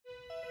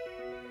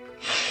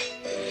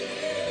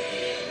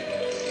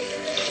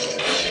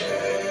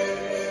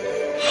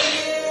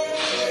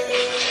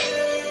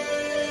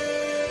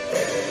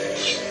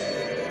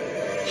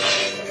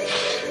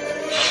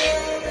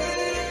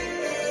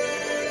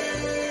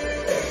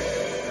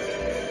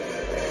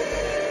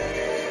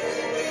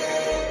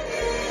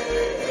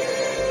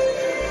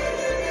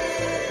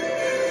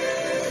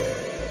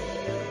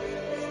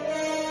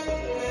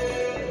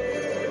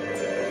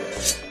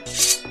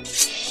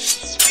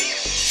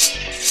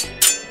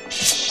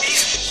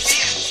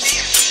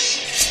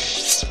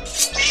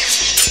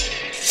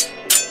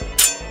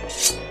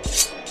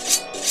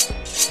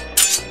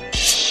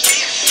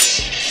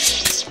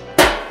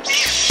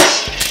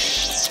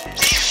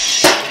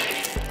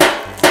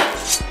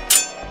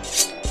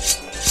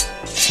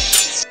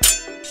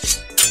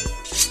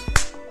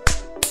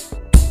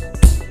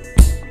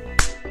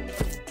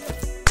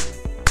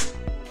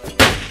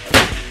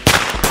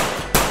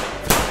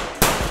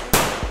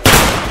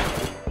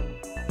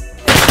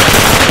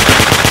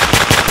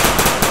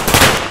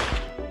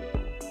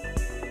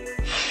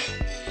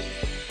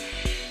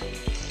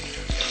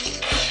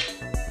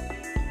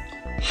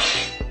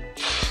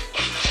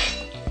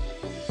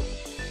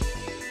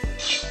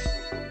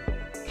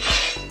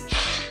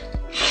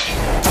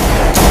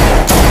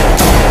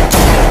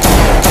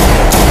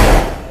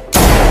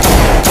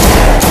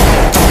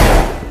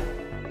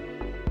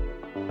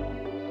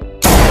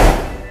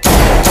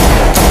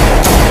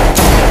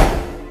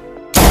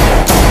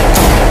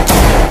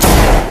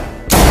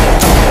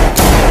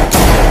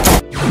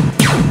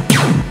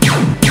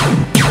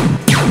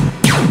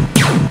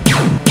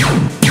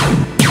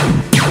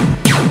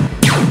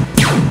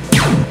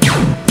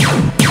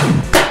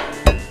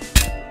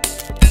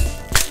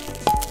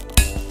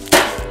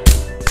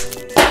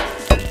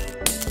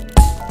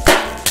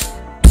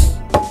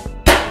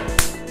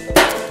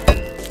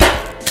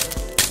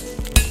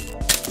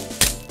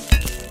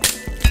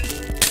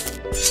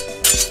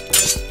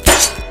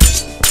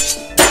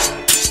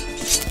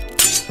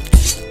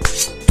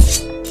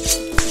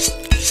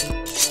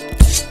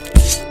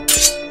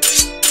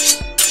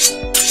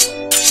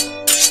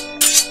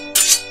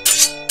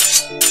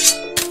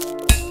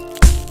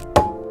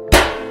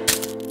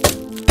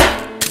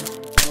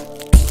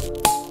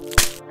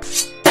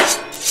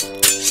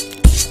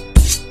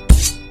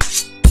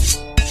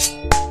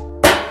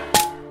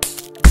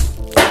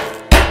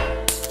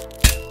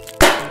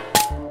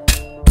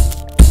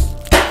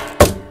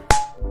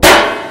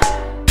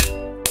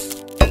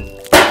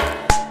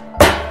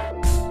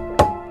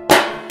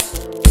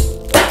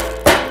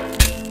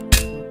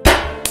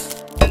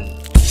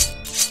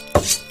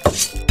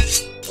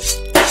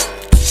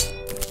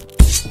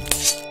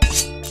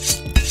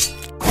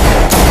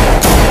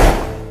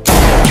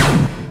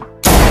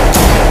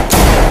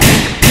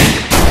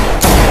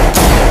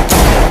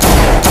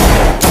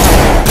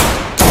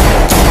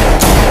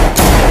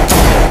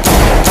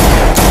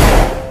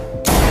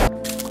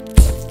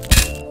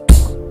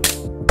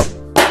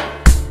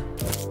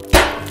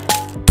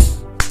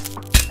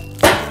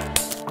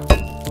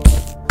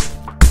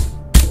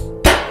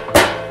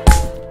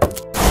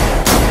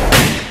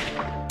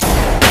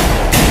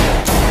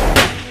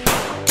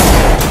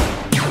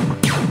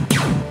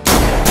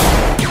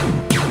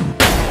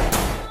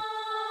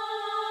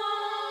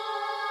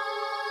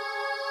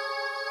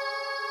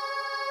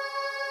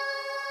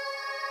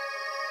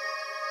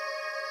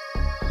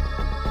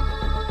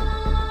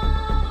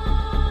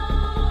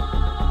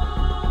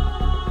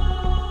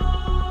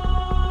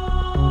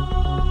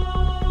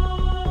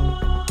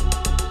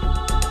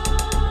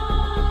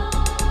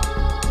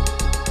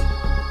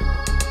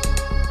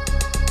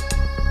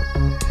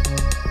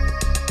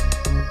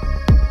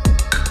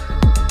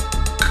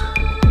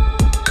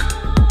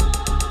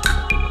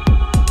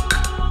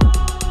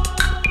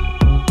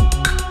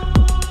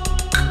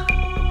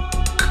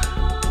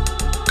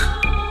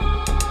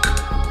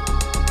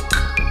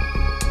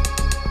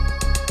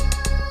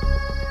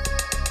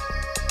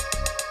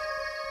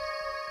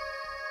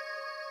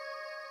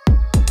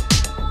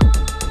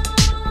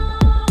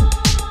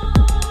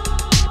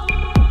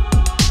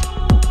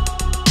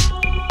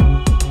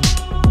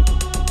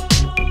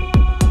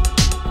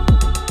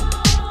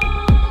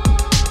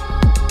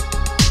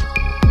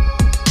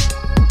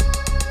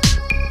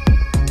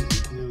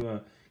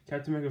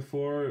America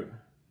 4.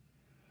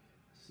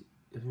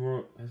 It's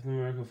more Captain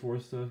America 4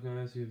 stuff,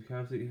 guys. You have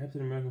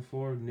Captain America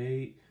 4,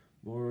 Nate,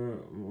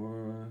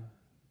 more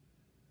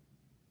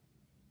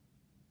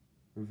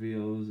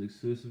reveals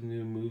exclusive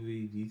new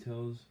movie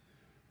details.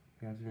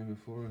 Captain America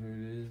 4, here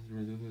it is.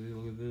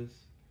 Look at this.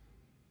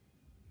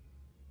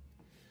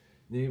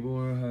 Nate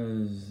Moore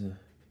has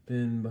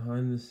been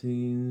behind the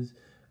scenes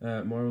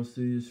at Marvel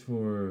Studios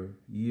for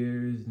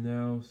years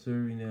now,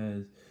 serving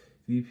as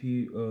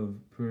VP of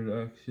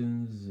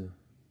Productions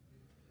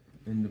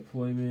and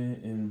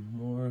Deployment, and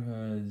Moore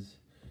has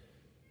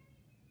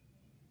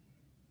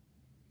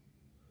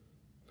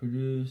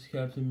produced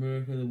Captain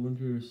America, the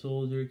Winter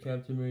Soldier,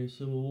 Captain America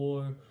Civil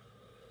War,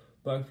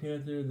 Black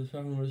Panther, the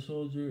Falcon Winter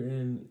Soldier,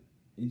 and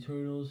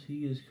Eternals.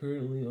 He is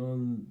currently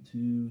on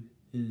to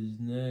his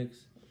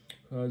next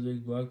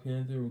project, Black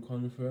Panther,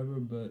 Wakanda Forever,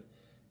 but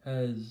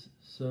has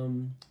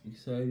some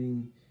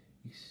exciting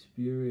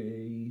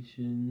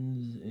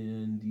expirations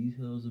and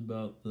details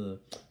about the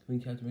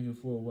coming Captain America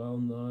 4. While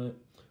not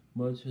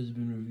much has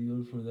been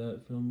revealed for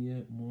that film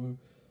yet, Moore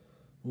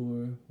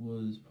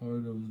was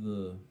part of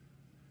the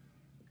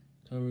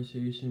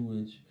conversation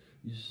which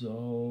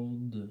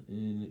resolved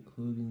in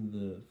including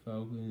the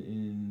Falcon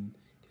in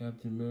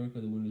Captain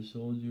America, the Winter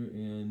Soldier,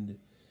 and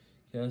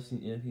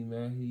casting Anthony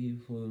Mackie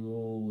for the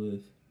role,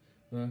 with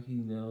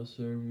Mackie now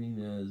serving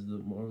as the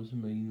Marvel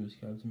Cinematic Universe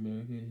Captain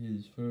America.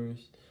 His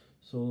first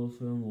solo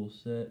film will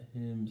set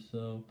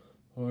himself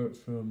apart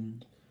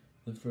from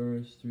the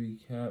first three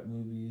Cap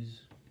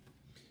movies.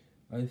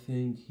 I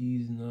think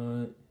he's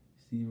not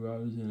Steve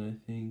Rogers, and I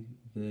think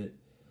that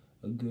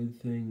a good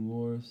thing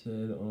Moore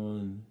said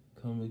on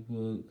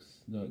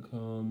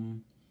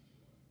comicbooks.com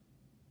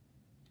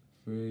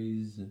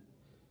phrase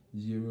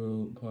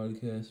 0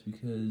 podcast,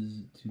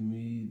 because to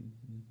me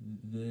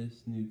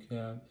this new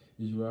Cap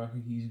is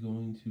Rocker. He's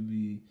going to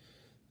be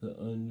the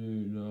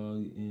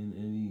underdog in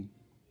any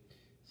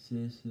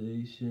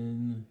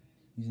situation.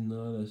 He's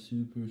not a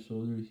super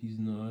soldier. He's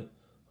not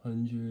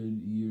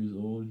 100 years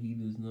old. He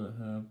does not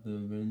have the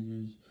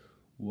Avengers.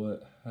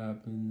 What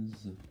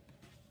happens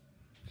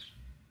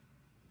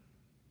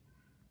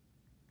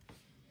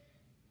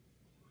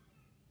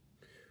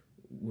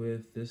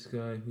with this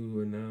guy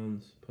who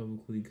announced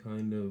publicly,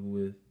 kind of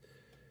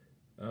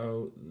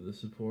without the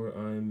support,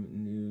 I'm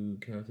new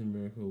Captain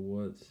America,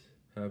 what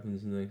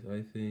happens next?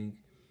 I think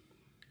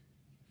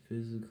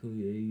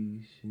physically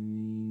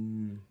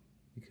aging,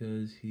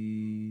 because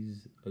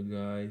he's a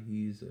guy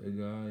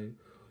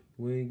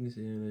wings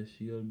and a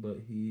shield, but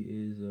he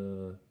is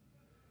a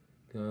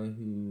guy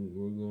who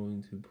we're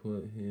going to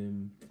put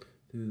him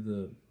through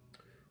the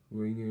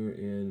ringer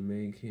and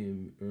make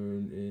him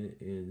earn it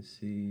and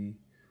see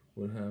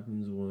what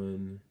happens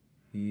when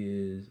he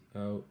is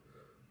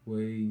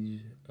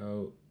outwaged,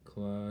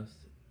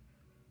 outclassed,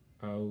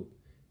 out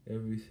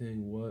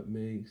everything. What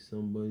makes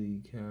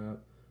somebody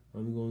Cap?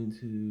 I'm going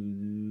to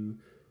do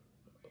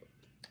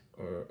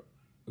or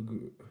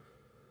agree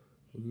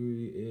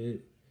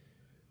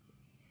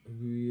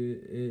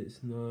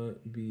it's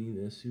not being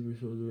a super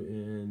soldier,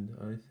 and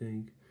I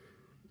think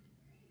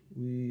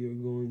we are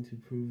going to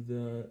prove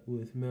that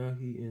with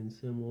Mackie and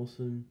Sam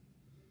Wilson.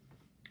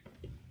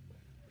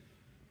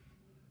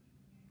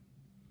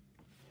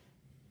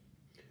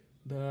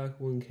 Back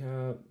when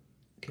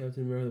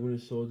Captain America the Winter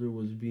Soldier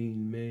was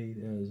being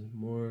made, as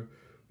Moore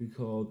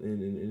recalled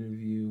in an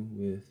interview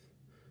with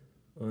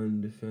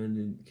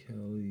undefended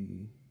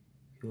Kelly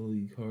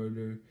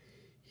Carter,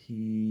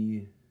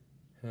 he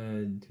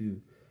had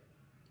to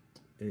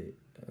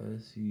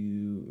ask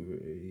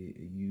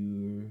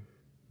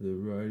the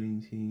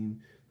writing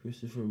team,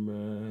 Christopher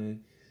Mack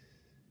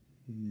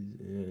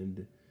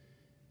and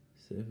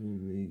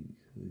Stephen Lee,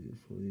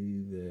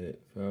 that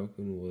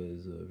Falcon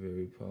was a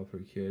very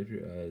popular character.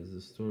 As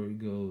the story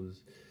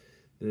goes,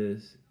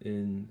 this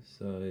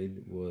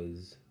inside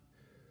was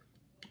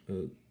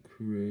a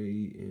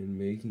create in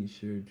making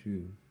sure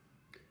to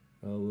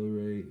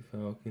elevate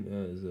Falcon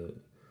as a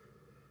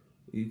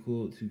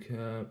equal to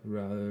Cap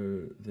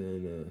rather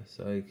than a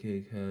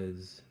sidekick,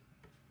 has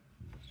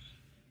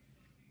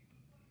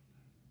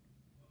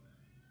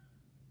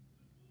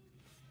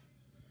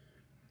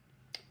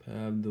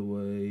paved the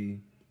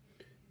way,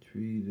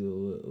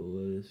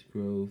 tremendous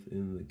growth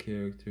in the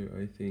character.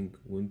 I think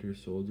Winter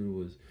Soldier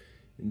was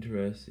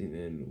interesting,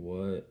 and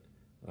what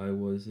I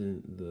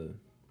wasn't the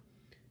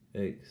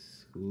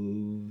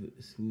exclusive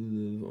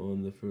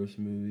on the first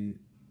movie,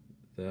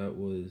 that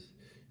was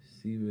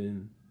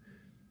Stephen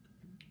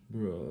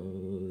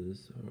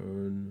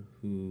Brosnan,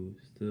 who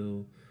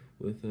still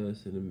with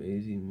us, an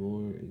amazing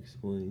Moore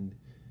explained.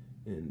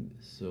 And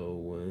so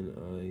when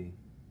I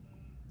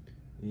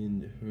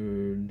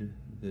heard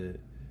that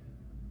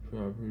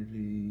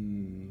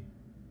property,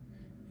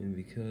 and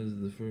because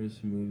the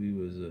first movie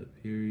was a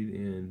period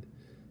and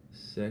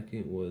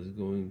second was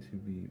going to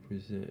be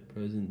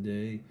present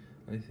day,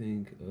 I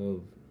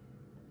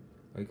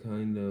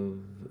kind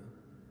of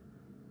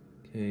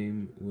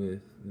came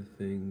with the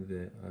thing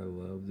that I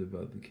loved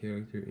about the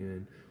character.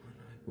 And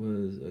when I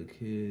was a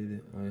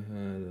kid, I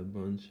had a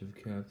bunch of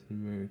Captain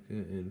America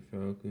and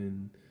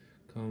Falcon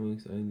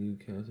comics. I knew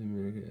Captain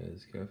America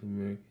as Captain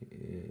America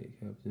and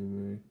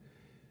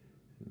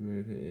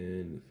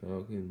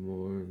Falcon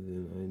more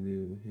than I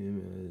knew him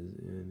as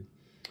an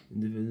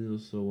individual.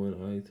 So when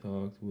I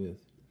talked with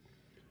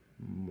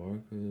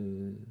Mark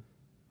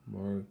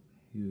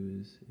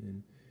Hughes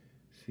and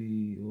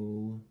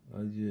Phil,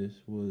 I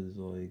just was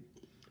like,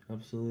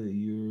 absolutely,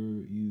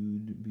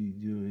 you'd be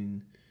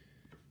doing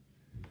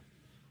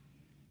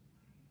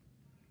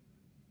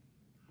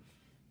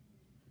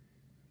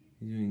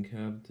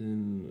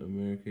Captain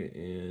America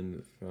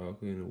and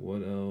Falcon.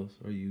 What else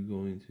are you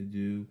going to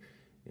do?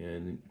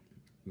 And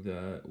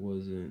that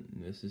wasn't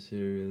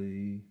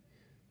necessarily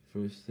the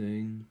first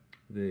thing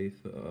they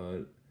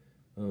thought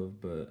of,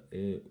 but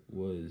it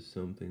was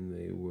something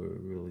they were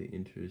really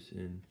interested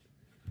in.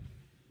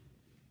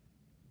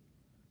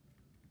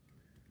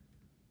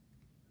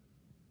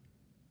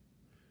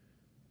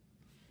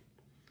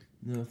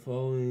 Now,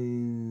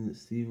 following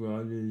Steve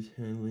Rogers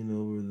handling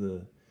over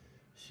the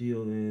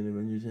Shield and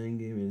Avengers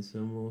Endgame, and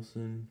Sam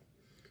Wilson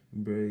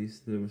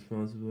embraced the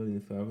responsibility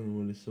of Falcon and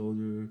Winter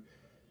Soldier,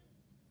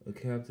 a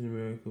Captain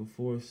America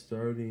 4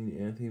 starting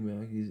Anthony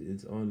Mackie's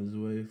It's on his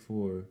way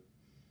for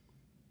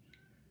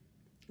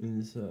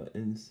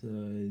insides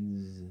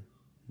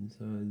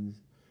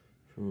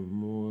for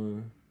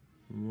more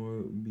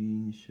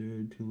being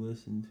sure to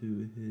listen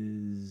to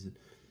his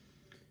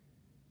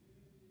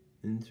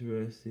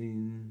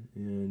interesting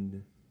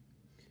and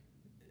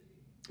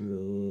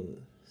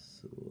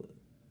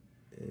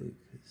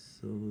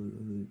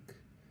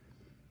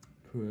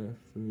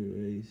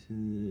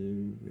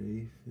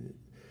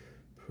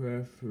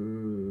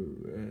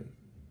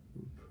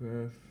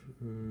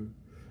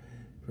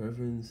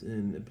preference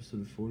in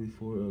episode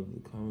 44 of the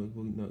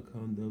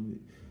comicbook.com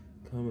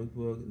comic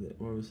book that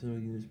Marvel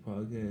Cinematic Universe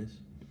podcast.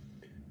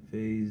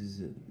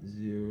 Phase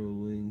 0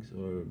 links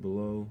are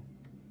below.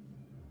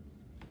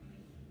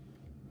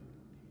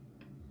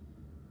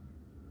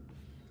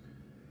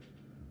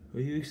 Are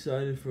you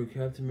excited for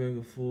Captain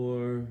America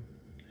 4?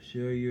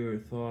 Share your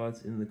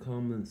thoughts in the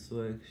comments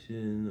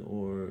section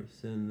or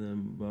send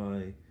them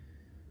my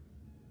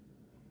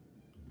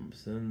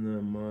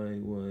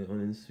way on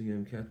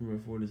Instagram. Captain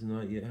America 4 does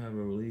not yet have a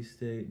release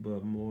date,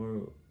 but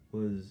more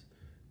was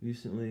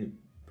recently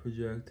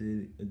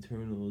projected.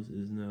 Eternals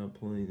is now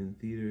playing in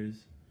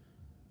theaters.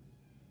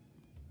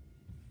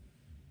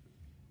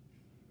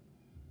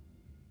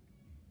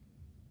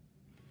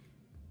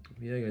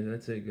 Yeah, guys,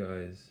 that's it,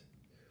 guys.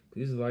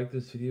 Please like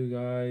this video,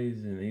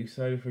 guys, and are you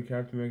excited for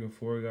Captain America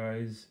 4,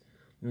 guys?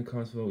 In the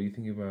comments below what you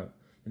think about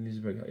the news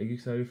about. Are you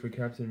excited for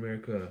Captain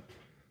America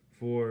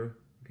 4?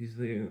 Please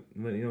let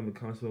me know in the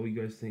comments below what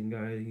you guys think,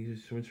 guys. Thank you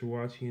so much for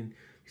watching.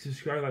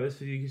 Subscribe, like this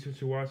video. Thank you so much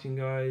for watching,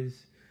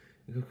 guys.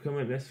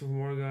 Comment next for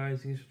more,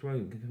 guys. Thank you so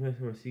much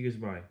for watching. See you guys.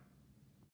 Bye.